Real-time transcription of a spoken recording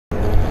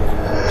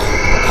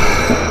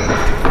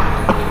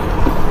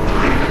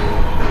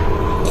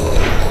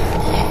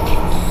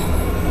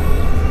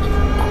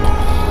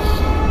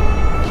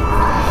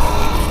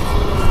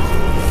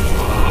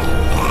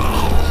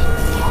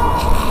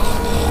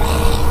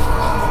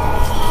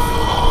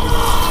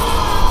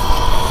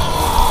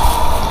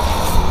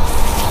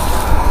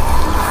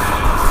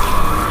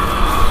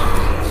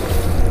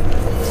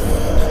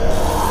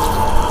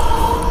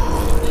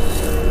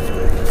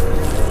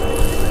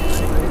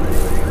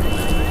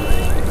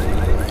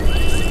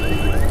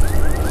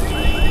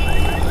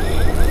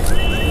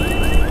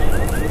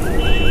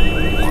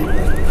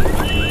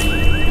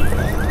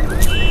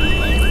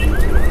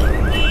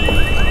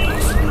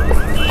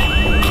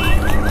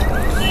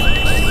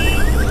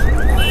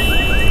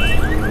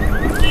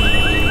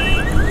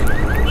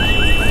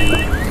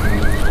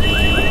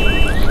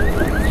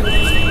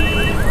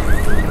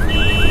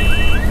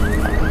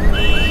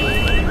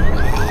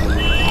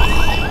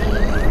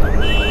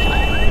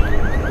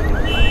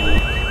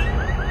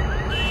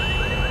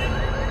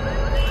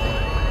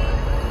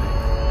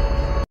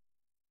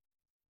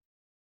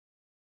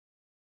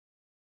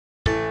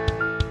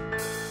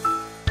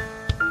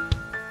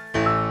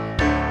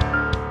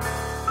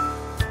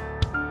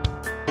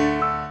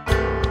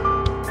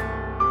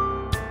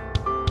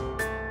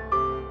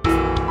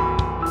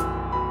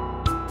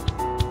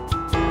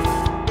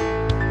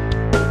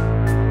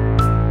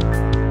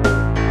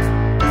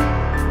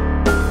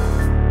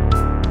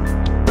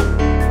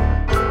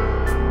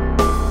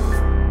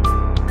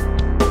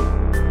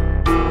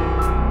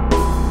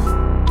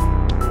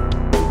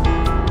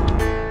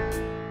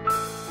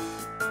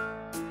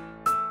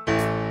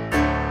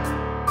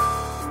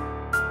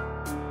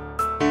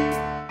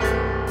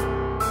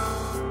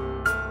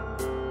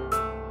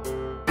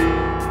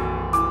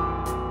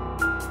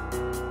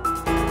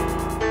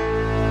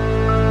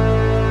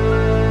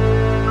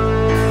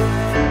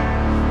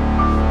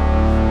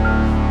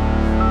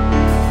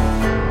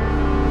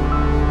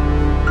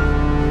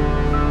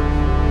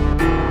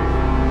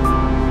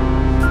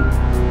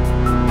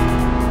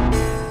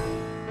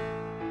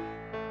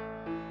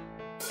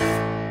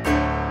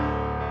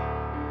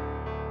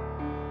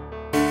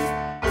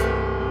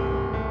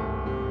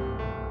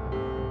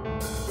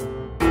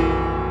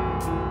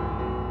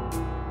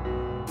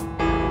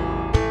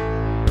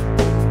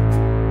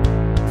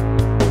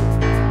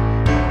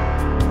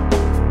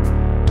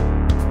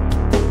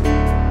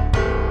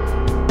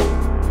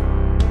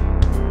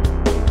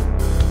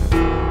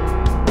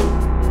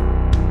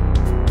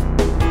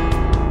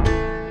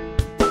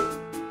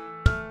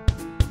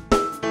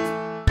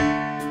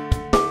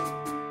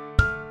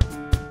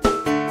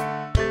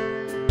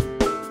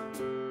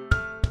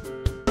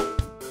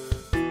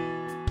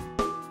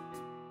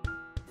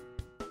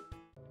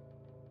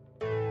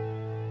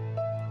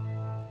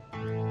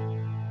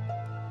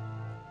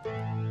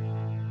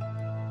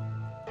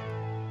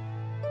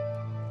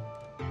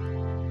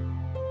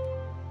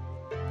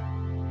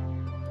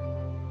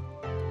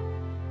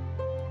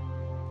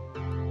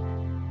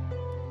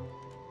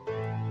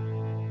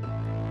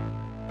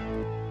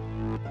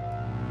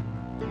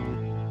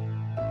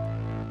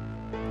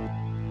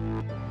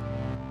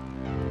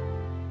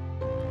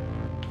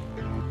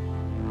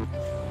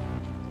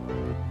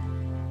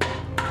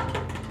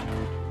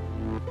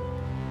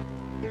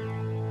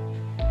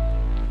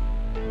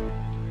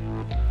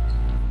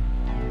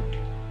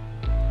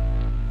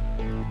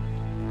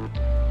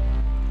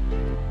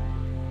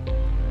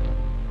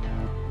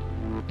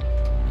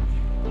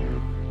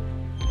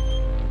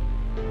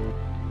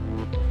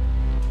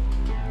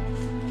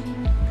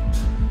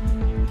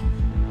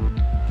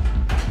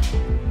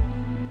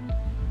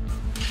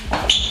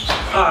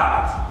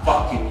Ah,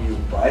 fucking you,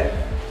 bud.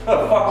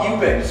 Oh, fuck you,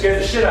 been. You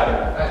scared the shit out of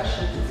me. That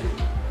shit to do.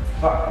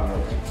 Fucking you.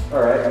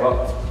 Alright,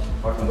 well,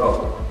 fucking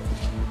go.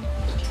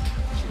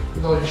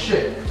 With all your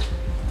shit.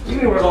 What do you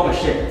mean where's all my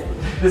shit?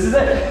 This is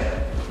it.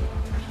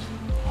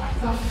 What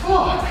the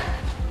fuck?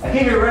 I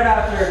came here right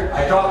after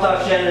I dropped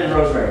off Shannon and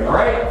Rosemary,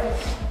 alright?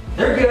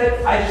 They're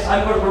good.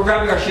 We're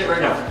grabbing our shit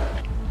right now.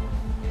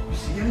 You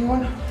see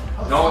anyone?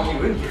 No,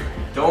 you in here.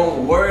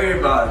 Don't worry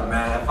about it,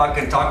 man. I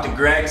fucking talked to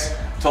Greg's,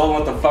 told him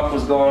what the fuck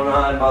was going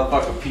on,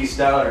 motherfucker pieced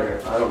out,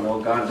 or I don't know,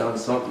 God done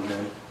something,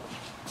 man.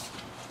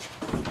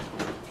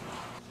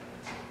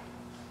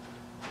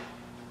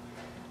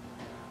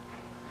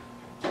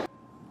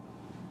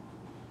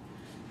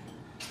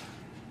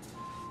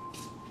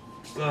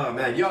 Oh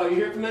man, yo, you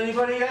hear from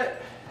anybody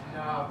yet?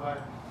 No,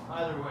 but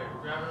either way,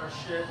 we're grabbing our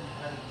shit and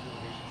heading to the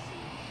agency.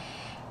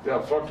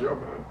 Yeah, fuck yeah,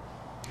 man.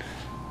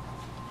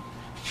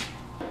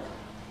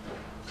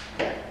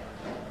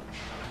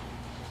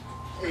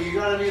 Hey, you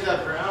got any of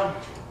that brown?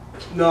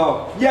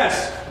 No.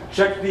 Yes.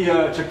 Check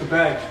the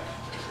bag.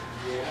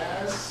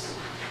 Yes.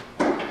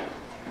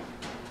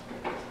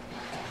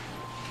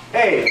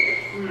 Hey.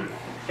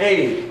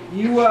 Hey,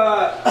 you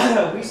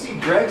we see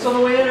Greg's on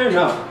the way in or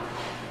no?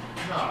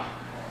 No.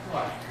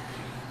 What?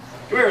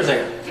 Come here a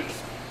second.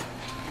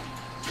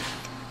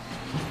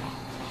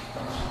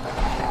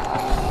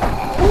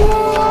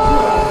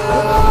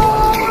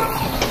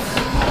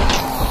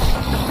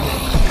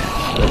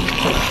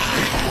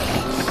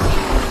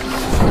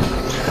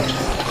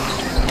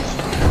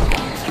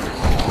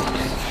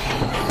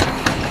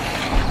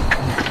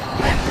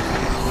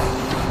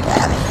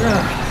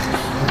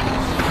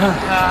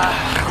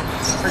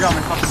 Forgot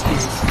my fucking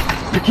keys.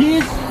 Your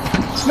keys?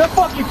 No,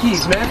 fuck your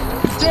keys, man.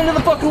 It's the end of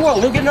the fucking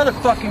world. We'll get another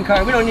fucking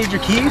car. We don't need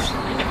your keys.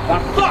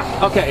 Fuck!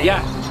 Okay,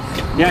 yeah.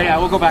 Yeah,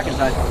 we'll go back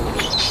inside.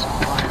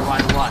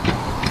 What?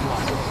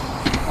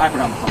 I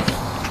forgot my phone.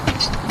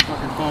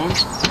 Fucking phone?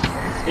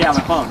 Yeah,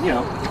 my phone. You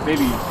know,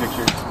 baby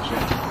pictures and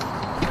shit.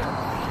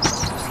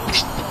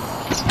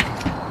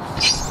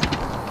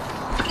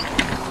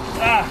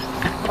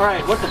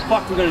 Alright, what the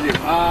fuck we gonna do?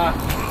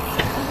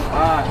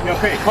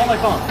 Okay, call my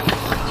phone.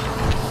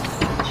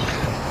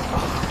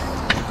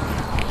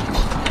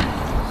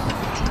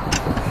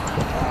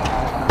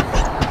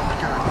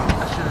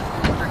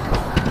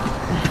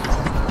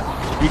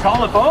 You call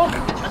the phone?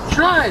 I'm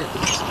trying.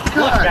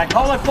 Look, man,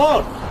 call my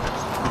phone.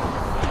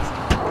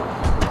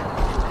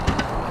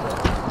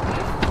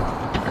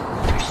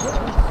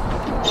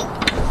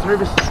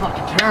 Service is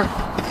fucking terrible.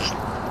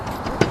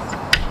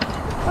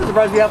 I'm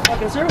surprised we have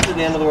fucking service at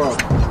the end of the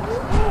world.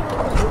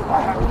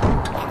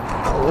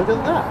 Oh, look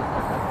at that.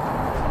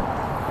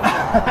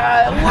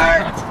 It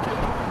worked!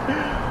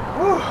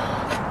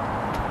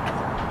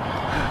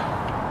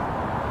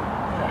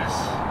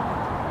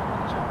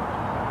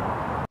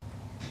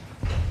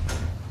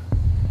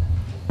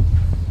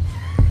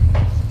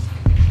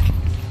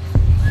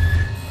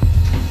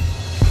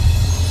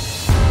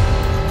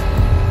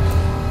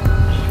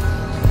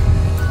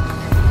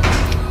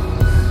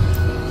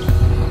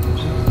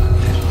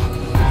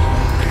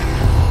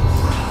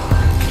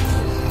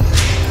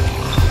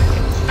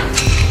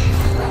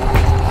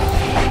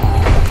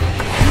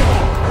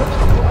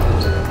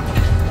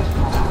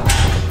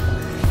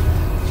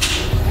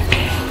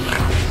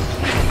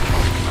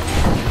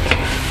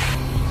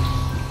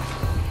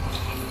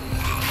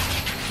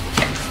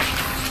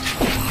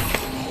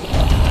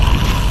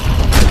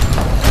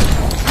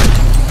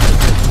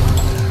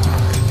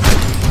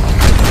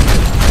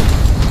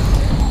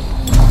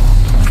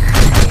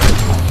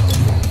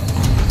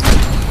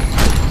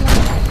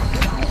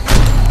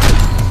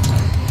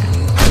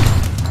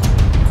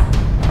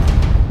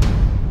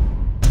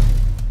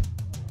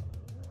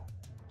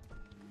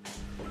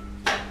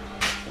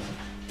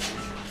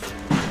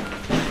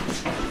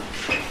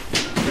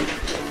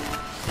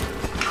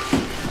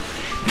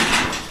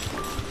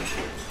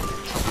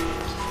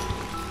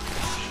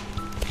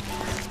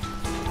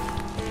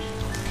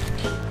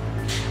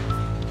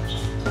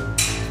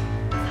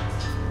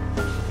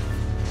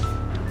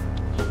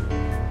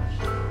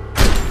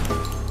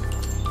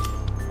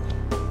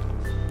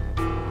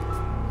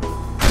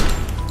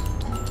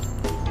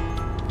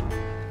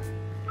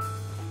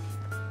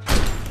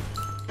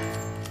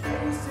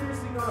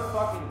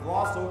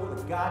 Gloss over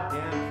the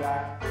goddamn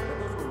fact that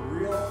those were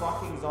real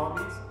fucking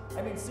zombies?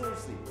 I mean,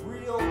 seriously,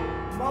 real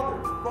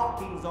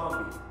motherfucking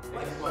zombies.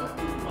 Like,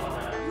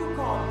 you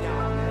calm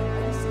down, man.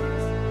 Are you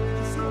serious? Did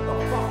you see what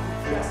the fuck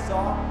you just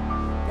saw?